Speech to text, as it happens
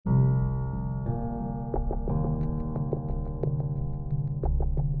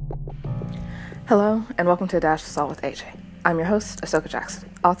Hello, and welcome to A Dash of Salt with AJ. I'm your host, Ahsoka Jackson,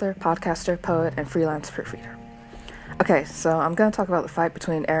 author, podcaster, poet, and freelance proofreader. Okay, so I'm going to talk about the fight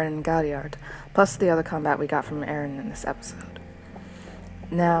between Eren and Galliard, plus the other combat we got from Eren in this episode.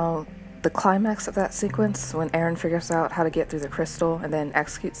 Now, the climax of that sequence, when Eren figures out how to get through the crystal and then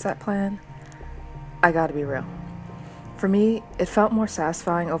executes that plan, I gotta be real. For me, it felt more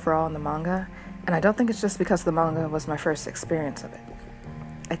satisfying overall in the manga, and I don't think it's just because the manga was my first experience of it.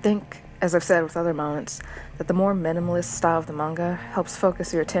 I think, as I've said with other moments, that the more minimalist style of the manga helps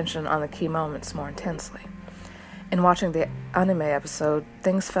focus your attention on the key moments more intensely. In watching the anime episode,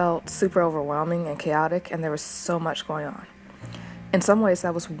 things felt super overwhelming and chaotic, and there was so much going on. In some ways,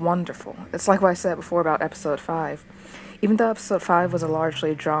 that was wonderful. It's like what I said before about episode 5. Even though episode 5 was a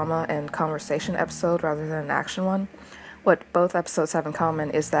largely drama and conversation episode rather than an action one, what both episodes have in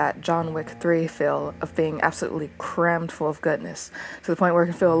common is that John Wick 3 feel of being absolutely crammed full of goodness, to the point where it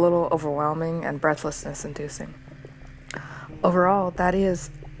can feel a little overwhelming and breathlessness-inducing. Overall, that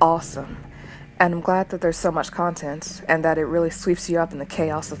is awesome, and I'm glad that there's so much content, and that it really sweeps you up in the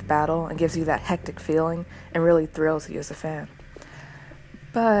chaos of battle and gives you that hectic feeling and really thrills you as a fan.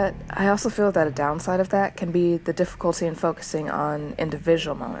 But I also feel that a downside of that can be the difficulty in focusing on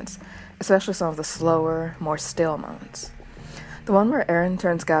individual moments, especially some of the slower, more still moments. The one where Eren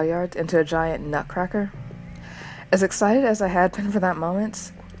turns Galliard into a giant nutcracker. As excited as I had been for that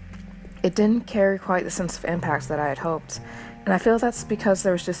moment, it didn't carry quite the sense of impact that I had hoped, and I feel that's because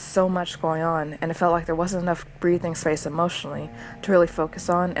there was just so much going on, and it felt like there wasn't enough breathing space emotionally to really focus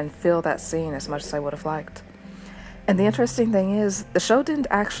on and feel that scene as much as I would have liked. And the interesting thing is, the show didn't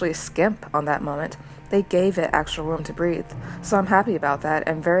actually skimp on that moment. They gave it actual room to breathe, so I'm happy about that,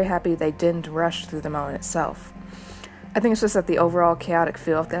 and very happy they didn't rush through the moment itself. I think it's just that the overall chaotic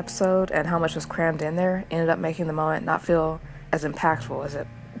feel of the episode and how much was crammed in there ended up making the moment not feel as impactful as it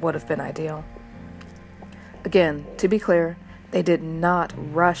would have been ideal. Again, to be clear, they did not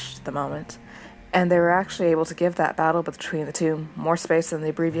rush the moment, and they were actually able to give that battle between the two more space than the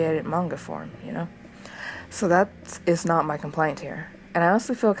abbreviated manga form, So that is not my complaint here. And I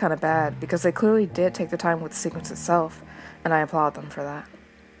honestly feel kind of bad because they clearly did take the time with the sequence itself, and I applaud them for that.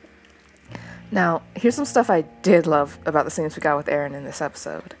 Now, here's some stuff I did love about the scenes we got with Eren in this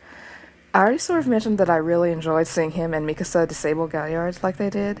episode. I already sort of mentioned that I really enjoyed seeing him and Mikasa disable Galliard like they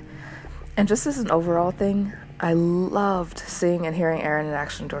did, and just as an overall thing, I loved seeing and hearing Eren in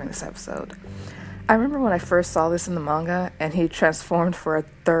action during this episode. I remember when I first saw this in the manga, and he transformed for a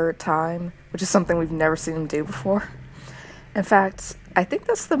third time, which is something we've never seen him do before. In fact, I think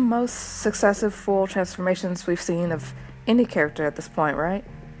that's the most successive full transformations we've seen of any character at this point, right?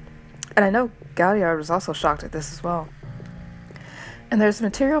 And I know Galliard was also shocked at this as well. And there's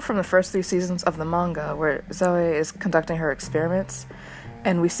material from the first 3 seasons of the manga where Zoe is conducting her experiments,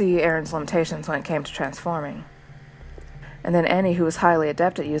 and we see Eren's limitations when it came to transforming. And then Annie, who is highly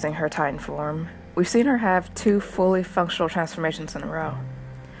adept at using her Titan form, we've seen her have 2 fully functional transformations in a row.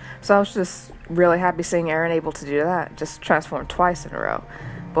 So I was just really happy seeing Eren able to do that, just transform twice in a row.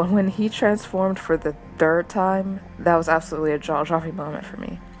 But when he transformed for the 3rd time, that was absolutely a jaw-dropping moment for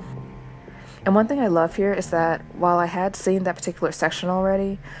me. And one thing I love here is that while I had seen that particular section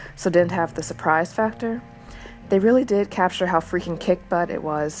already, so didn't have the surprise factor, they really did capture how freaking kick-butt it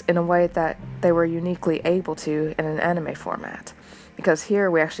was in a way that they were uniquely able to in an anime format. Because here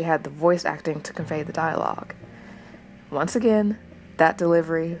we actually had the voice acting to convey the dialogue. Once again, that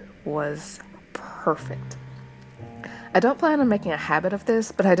delivery was perfect. I don't plan on making a habit of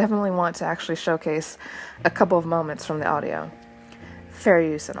this, but I definitely want to actually showcase a couple of moments from the audio. Fair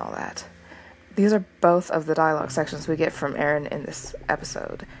use and all that. These are both of the dialogue sections we get from Eren in this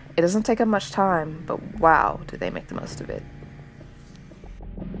episode. It doesn't take up much time, but wow, do they make the most of it.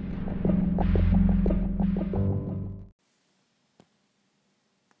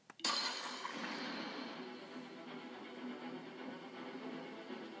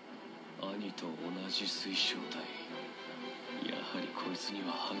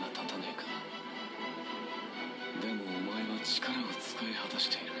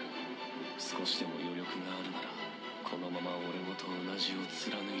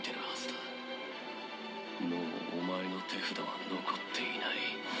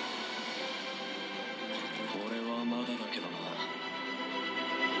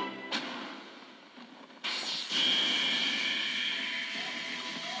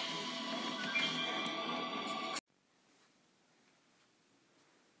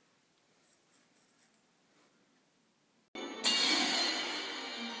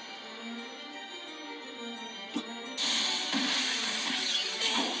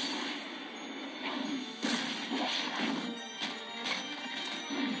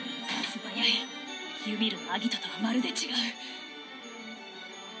 見るアギトとはまるで違う。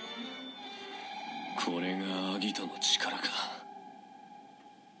これがアギトの力か。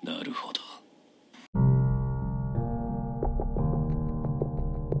なるほど。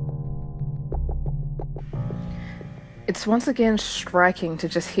It's once again striking to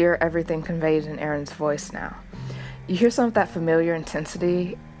just hear everything conveyed in Aaron's voice now. You hear some of that familiar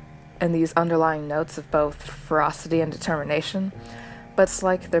intensity and these underlying notes of both ferocity and determination, but it's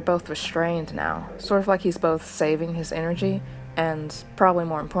like they're both restrained now, sort of like he's both saving his energy and, probably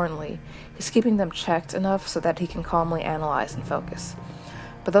more importantly, he's keeping them checked enough so that he can calmly analyze and focus.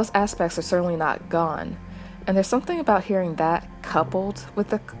 But those aspects are certainly not gone, and there's something about hearing that coupled with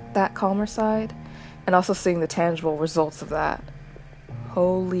that calmer side, and also seeing the tangible results of that.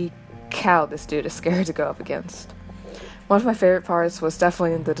 Holy cow, this dude is scary to go up against. One of my favorite parts was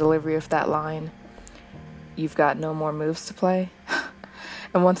definitely the delivery of that line, "You've got no more moves to play."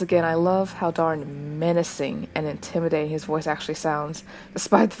 And once again, I love how darn menacing and intimidating his voice actually sounds,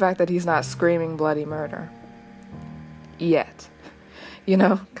 despite the fact that he's not screaming bloody murder. Yet. You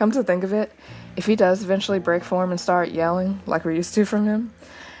know, come to think of it, if he does eventually break form and start yelling like we're used to from him,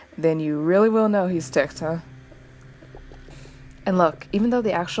 then you really will know he's ticked, huh? And look, even though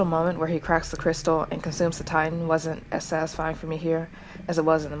the actual moment where he cracks the crystal and consumes the Titan wasn't as satisfying for me here as it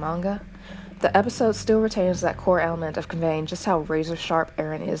was in the manga, the episode still retains that core element of conveying just how razor-sharp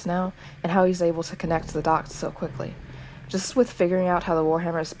Eren is now and how he's able to connect the dots so quickly. Just with figuring out how the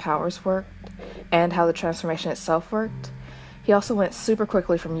Warhammer's powers worked and how the transformation itself worked, he also went super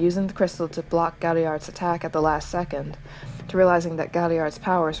quickly from using the crystal to block Galliard's attack at the last second to realizing that Galliard's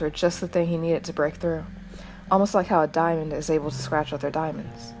powers were just the thing he needed to break through. Almost like how a diamond is able to scratch other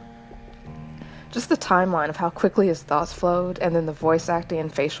diamonds. Just the timeline of how quickly his thoughts flowed, and then the voice acting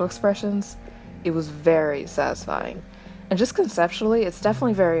and facial expressions, it was very satisfying. And just conceptually, it's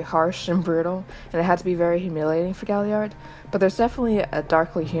definitely very harsh and brutal, and it had to be very humiliating for Galliard, but there's definitely a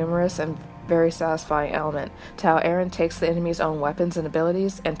darkly humorous and very satisfying element to how Eren takes the enemy's own weapons and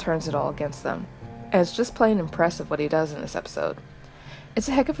abilities and turns it all against them. And it's just plain impressive what he does in this episode. It's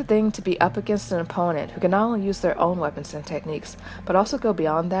a heck of a thing to be up against an opponent who can not only use their own weapons and techniques, but also go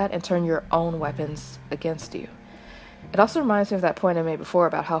beyond that and turn your own weapons against you. It also reminds me of that point I made before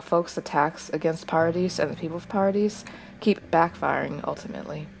about how folks' attacks against Paradis and the people of Paradis keep backfiring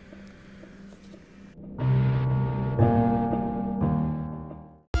ultimately.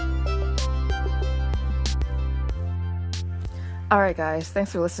 Alright guys,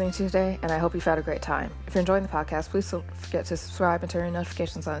 thanks for listening to today, and I hope you've had a great time. If you're enjoying the podcast, please don't forget to subscribe and turn your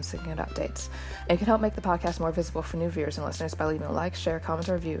notifications on so you can get updates. And you can help make the podcast more visible for new viewers and listeners by leaving a like, share, comment,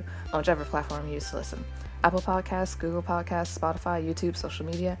 or review on whichever platform you use to listen. Apple Podcasts, Google Podcasts, Spotify, YouTube, social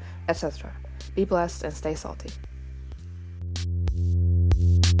media, etc. Be blessed and stay salty.